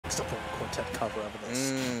mixed up a quartet cover of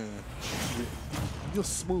this. Real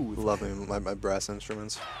smooth. Loving my brass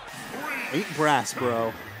instruments. Ain't brass,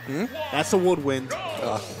 bro. That's a woodwind.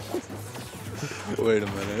 Wait a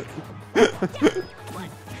minute.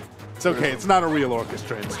 It's okay. It's not a real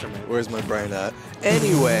orchestra instrument. Where's my brain at?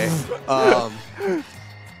 Anyway.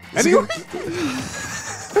 Anyway.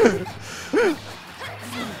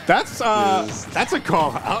 That's a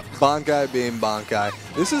call out. Bankai being Bankai.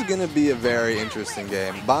 This is going to be a very interesting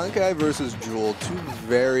game. Bankai versus Jewel, two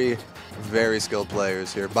very, very skilled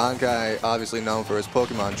players here. Bankai, obviously known for his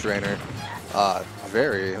Pokemon trainer.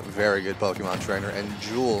 Very, very good Pokemon trainer. And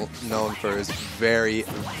Jewel, known for his very,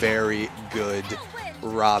 very good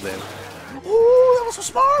Robin. Ooh, that was so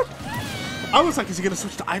smart. I was like, is he going to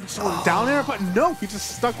switch to Ivysaur down air? But no, he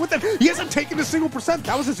just stuck with it. He hasn't taken a single %.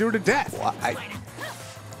 That was a 0 to death.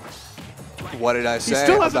 What did I say? He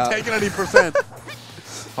still hasn't taken any %.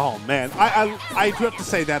 Oh, man. I do have to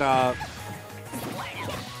say that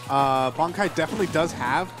Bankai definitely does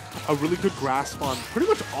have a really good grasp on pretty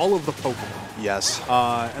much all of the Pokemon. Yes.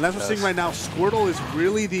 And as we're seeing right now, Squirtle is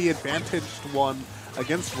really the advantaged one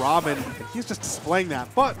against Robin, and he's just displaying that.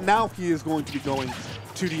 But now he is going to be going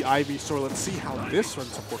to the Ivysaur. Let's see how this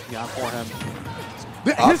ends up working out for him.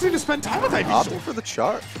 He doesn't need to spend time with Ivysaur. Opting for the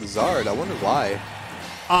Zard. I wonder why.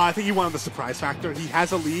 I think he wanted the surprise factor. He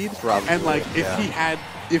has a lead, Probably, and like if he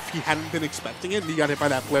hadn't been expecting it and he got hit by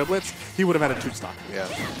that Flare Blitz, he would have had a 2-stock. Yeah,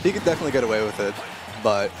 he could definitely get away with it,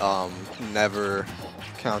 but never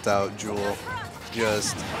count out Jewel.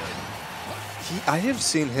 I have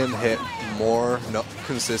seen him hit more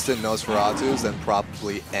consistent Nosferatus than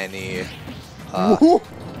probably any.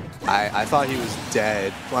 I thought he was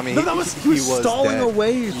dead. I mean, he was stalling dead.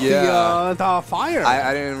 away the fire.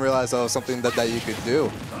 I didn't realize that was something that you could do.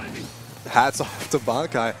 Hats off to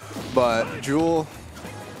Bankai, but Jewel.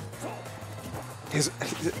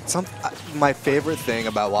 My favorite thing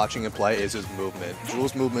about watching him play is his movement.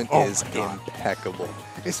 Jewel's movement is impeccable.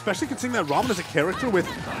 Especially considering that Robin is a character with,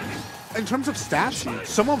 in terms of stats,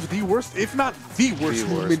 some of the worst, if not the worst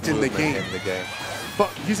movement in the game. But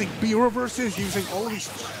using B reverses, using all of these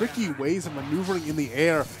tricky ways of maneuvering in the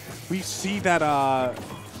air, we see that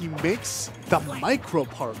he makes the micro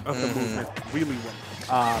part of the movement really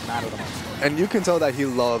matter the most. And you can tell that he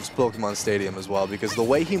loves Pokemon Stadium as well, because the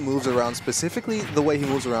way he moves around, specifically the way he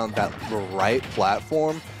moves around that right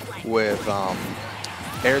platform with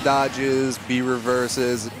air dodges, B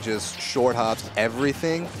reverses, just short hops,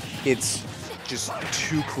 everything, it's just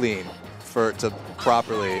too clean for it to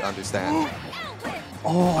properly understand.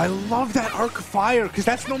 Oh, I love that Arc Fire, because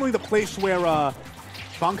that's normally the place where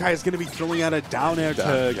Bankai is going to be throwing out a down air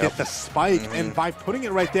to get the spike, and by putting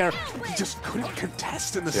it right there, he just couldn't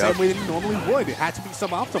contest in the same way that he normally would. It had to be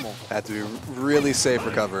suboptimal. Had to be really safe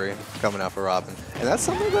recovery coming out for Robin. And that's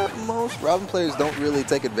something that most Robin players don't really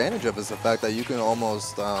take advantage of, is the fact that you can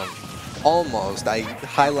almost, I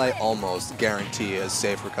highlight almost, guarantee a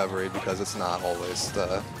safe recovery, because it's not always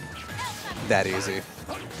that easy.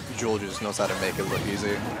 Jewel just knows how to make it look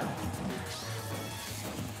easy.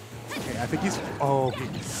 Okay, I think he's... Oh,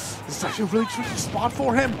 this is actually a really tricky spot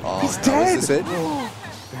for him. He's dead. Is this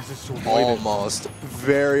it? Almost.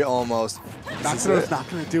 Very almost. That's not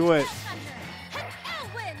going to do it.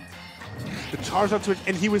 The Charizard switch,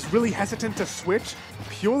 and he was really hesitant to switch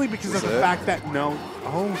purely because of the fact that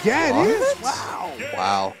Oh, yeah, it is. Wow.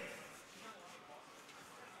 Wow.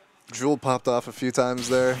 Jewel popped off a few times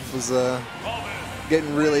there. Was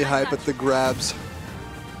getting really hype at the grabs.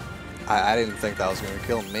 I didn't think that was going to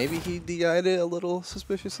kill him. Maybe he DI'd it a little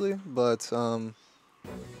suspiciously, but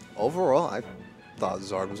overall, I thought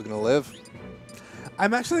Zard was going to live.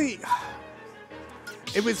 I'm actually...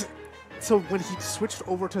 It was... So when he switched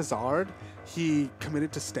over to Zard, he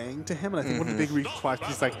committed to staying to him, and I think one of the big reasons why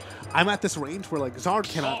he's like, I'm at this range where like Zard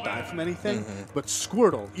cannot die from anything, but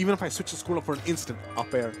Squirtle, even if I switch to Squirtle for an instant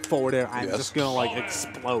up air, forward air, I'm just gonna like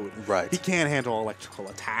explode. Right. He can't handle electrical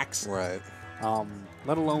attacks. Right.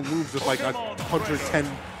 Let alone moves with like a 110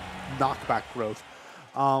 knockback growth.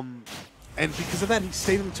 And because of that, he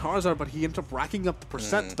stayed in Charizard, but he ended up racking up the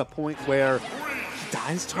percent to the point where he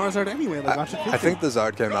dies Charizard anyway. Like I think the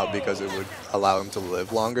Zard came out because it would allow him to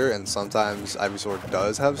live longer, and sometimes Ivysaur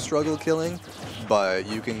does have struggle killing, but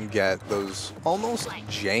you can get those almost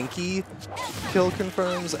janky kill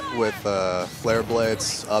confirms with Flare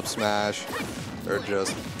Blitz, Up Smash, or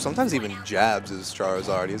just sometimes even jabs as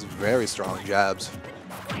Charizard. He has very strong jabs.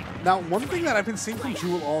 Now, one thing that I've been seeing from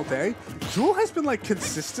Jewel all day, Jewel has been like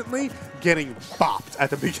consistently getting bopped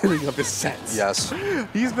at the beginning of his sets. Yes.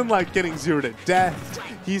 He's been like getting 0 to death.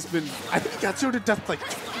 He's been, I think he got 0 to death like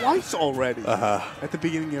twice already at the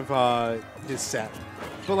beginning of his set.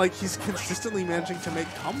 but like he's consistently managing to make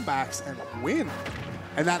comebacks and win.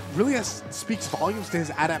 And that really speaks volumes to his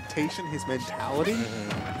adaptation, his mentality.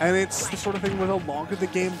 And it's the sort of thing where the longer the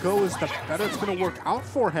game goes, the better it's going to work out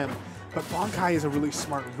for him. But Bankai is a really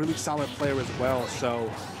smart, really solid player as well,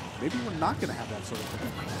 so maybe we're not going to have that sort of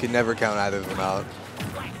thing. You can never count either of them out.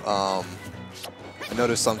 I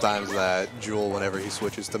notice sometimes that Jewel, whenever he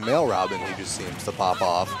switches to male Robin, he just seems to pop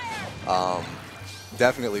off.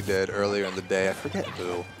 Definitely did earlier in the day. I forget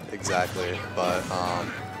who exactly, but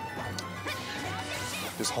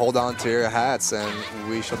just hold on to your hats and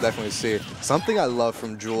we shall definitely see. Something I love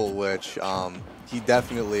from Jewel, which he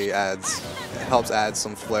definitely helps add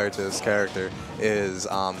some flair to his character, is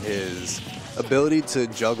his ability to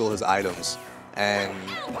juggle his items and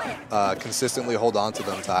consistently hold on to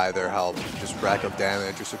them to either help just rack up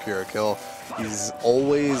damage or secure a kill. He's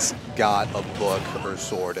always got a book or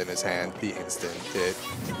sword in his hand the instant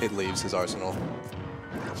it leaves his arsenal.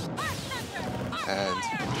 And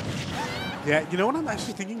yeah, you know what I'm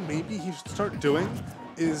actually thinking maybe he should start doing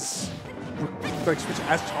is like switch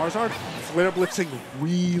as Charizard, flare blitzing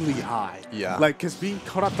really high. Yeah. Like, because being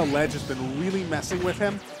caught off the ledge has been really messing with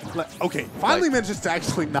him. Like, okay, finally like, manages to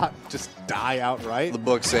actually not just die outright. The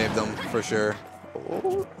book saved him for sure.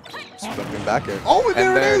 Oh, stepping back in. Oh,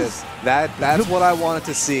 and there it is. That's what I wanted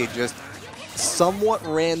to see. Just somewhat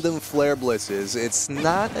random flare blitzes. It's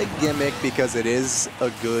not a gimmick because it is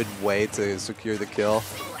a good way to secure the kill,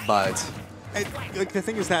 but like the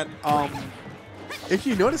thing is that if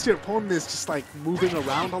you notice your opponent is just like moving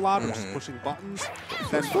around a lot or just pushing buttons,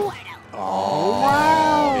 then oh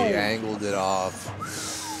wow, he angled it off.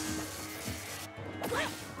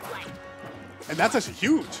 And that's actually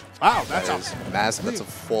huge. Wow, that's massive. That's a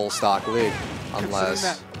full stock lead, unless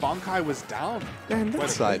that Bankai was down. Man, that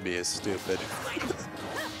side B is stupid.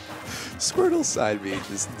 Squirtle's side B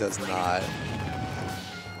just doesn't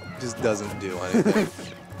do anything.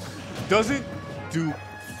 Doesn't do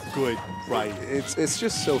good, right? It's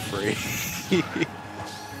just so free.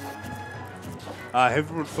 Have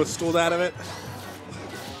everyone footstooled out of it?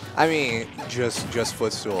 I mean, just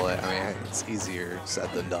footstool it. I mean, it's easier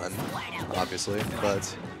said than done, obviously,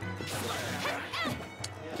 but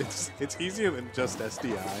it's easier than just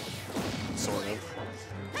SDI, sort of.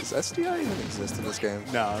 Does SDI even exist in this game?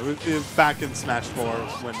 No, it was back in Smash 4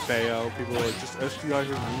 when Bayo, people were like, just SDI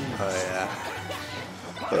here. Oh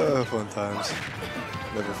yeah. Fun times.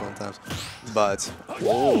 Never fun times. But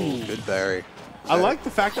whoa, good parry. I like the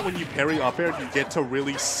fact that when you parry up air, you get to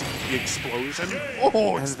really see the explosion.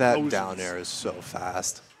 Oh, and that down air is so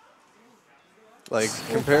fast. Like,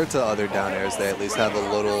 compared to other down airs, they at least have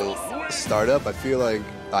a little startup. I feel like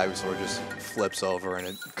Ivysaur just flips over and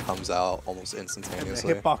it comes out almost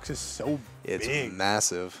instantaneously. And the hitbox is so big. It's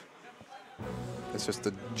massive. It's just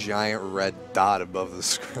a giant red dot above the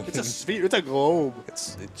screen. It's a sphere. It's a globe.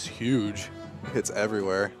 It's huge. It's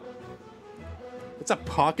everywhere. It's a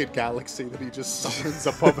pocket galaxy that he just summons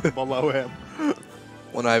above and below him.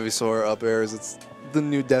 When Ivysaur up airs, it's the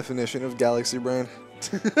new definition of galaxy brain.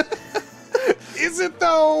 Is it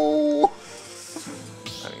though?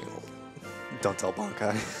 I mean, don't tell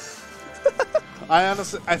Bankai.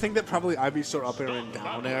 I think that probably Ivysaur up air and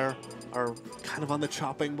down air are kind of on the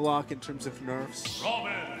chopping block in terms of nerfs.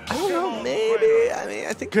 I don't know, maybe. I mean,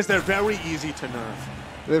 I think because they're very easy to nerf.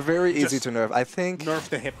 They're very easy to nerf. I think nerf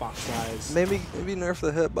the hitbox size. Maybe nerf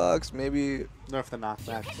the hitbox. Maybe nerf the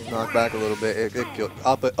knockback. Knockback a little bit. It kills,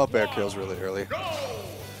 up air kills really early.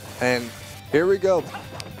 And here we go.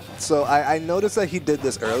 So I noticed that he did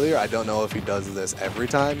this earlier. I don't know if he does this every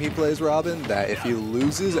time he plays Robin, that if he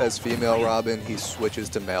loses as female Robin, he switches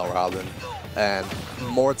to male Robin. And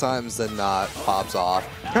more times than not, pops off.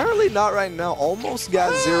 Apparently not right now. Almost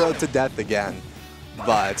got 0 to death again.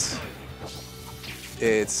 But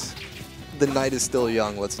the night is still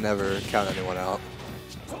young. Let's never count anyone out.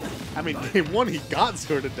 I mean, game 1 he got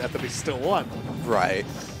 0 to death and he still won. Right.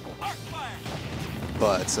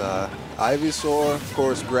 But Ivysaur, of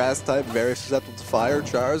course, grass type, very susceptible to fire.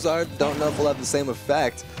 Charizard, don't know if we'll have the same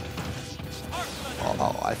effect.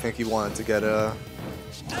 Oh, I think he wanted to get a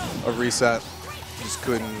reset. Just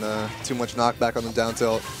couldn't, too much knockback on the down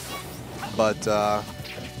tilt. But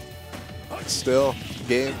still,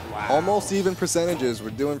 game almost even percentages. We're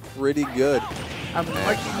doing pretty good. I'm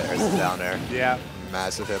liking there's the down air. Yeah.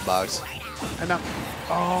 Massive hitbox. And now,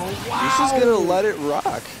 oh wow! He's just gonna let it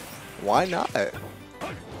rock. Why not?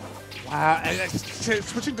 Wow, and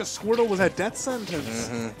switching to Squirtle was a death sentence.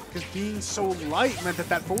 Because being so light meant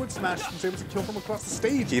that forward smash was able to kill from across the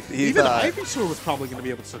stage. Even Ivysaur was probably going to be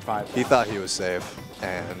able to survive. He thought he was safe,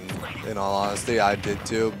 and in all honesty, I did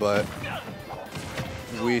too, but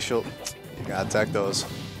we shall... You gotta tech those.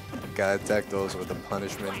 gotta tech those or the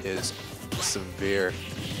punishment is severe.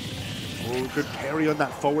 Oh, good parry on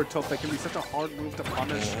that forward tilt. That can be such a hard move to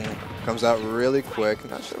punish. Comes out really quick.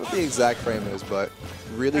 Not sure what the exact frame is, but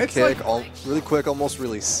really really quick, almost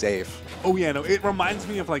really safe. Oh yeah, no, it reminds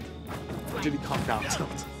me of like Diddy Kong down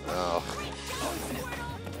tilt. Oh.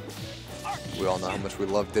 We all know how much we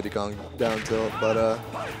love Diddy Kong down tilt, but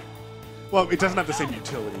well, it doesn't have the same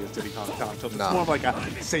utility as Diddy Kong down tilt. It's more of like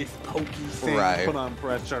a safe pokey thing, put on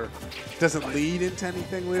pressure. Doesn't lead into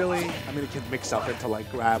anything really. I mean, it can mix up into like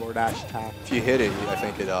grab or dash attack. If you hit it, I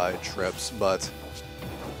think it trips, but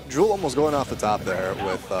Jewel almost going off the top there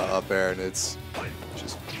with up air, and it's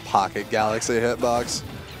just pocket Galaxy hitbox.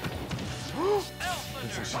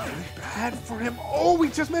 This is really bad for him. Oh, we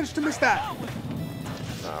just managed to miss that.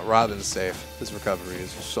 Robin's safe. His recovery is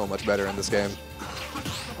so much better in this game.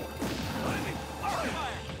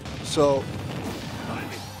 So,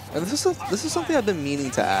 and this is something I've been meaning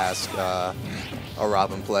to ask a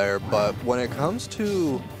Robin player, but when it comes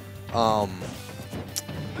to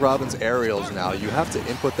Robin's aerials now, you have to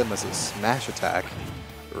input them as a smash attack,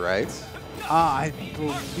 right? I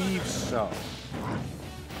believe so.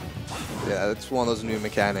 Yeah, it's one of those new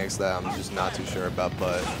mechanics that I'm just not too sure about,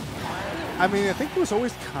 but I mean, I think it was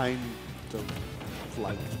always kind of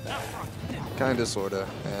like that. Kind of, sort of.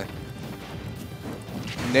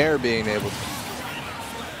 Nair being able to.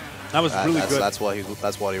 That was really good. That's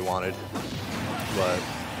what he wanted. But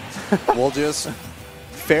we'll just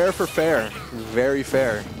fair for fair, very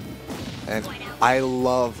fair. And I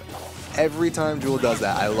love every time Jewel does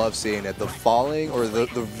that. I love seeing it. The falling or the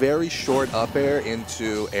very short up air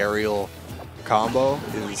into aerial combo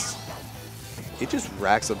is. It just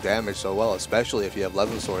racks up damage so well, especially if you have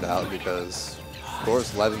Levin Sword out, because of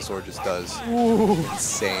course Levin Sword just does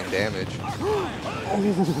insane damage.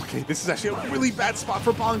 Oh, okay, this is actually a really bad spot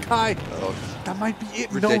for Bankai. That might be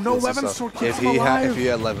it. Ridiculous. No, Levin Sword keeps him alive. If he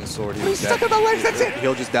had Levin Sword, he's stuck on the legs. That's it.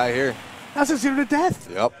 He'll just die here. That's a 0 to death.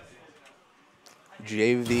 Yep.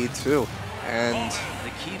 JV2, and the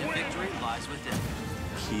key to victory lies within.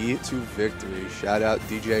 Key to victory. Shout out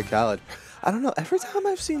DJ Khaled. I don't know. Every time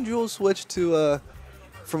I've seen Jewel switch to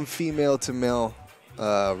from female to male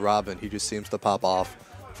Robin, he just seems to pop off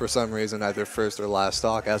for some reason, either first or last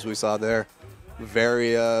stock, as we saw there.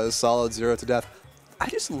 Very solid 0 to death. I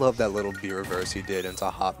just love that little B reverse he did into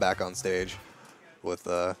hop back on stage with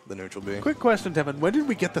the neutral B. Quick question, Devin. When did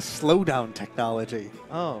we get the slowdown technology?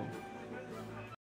 Oh,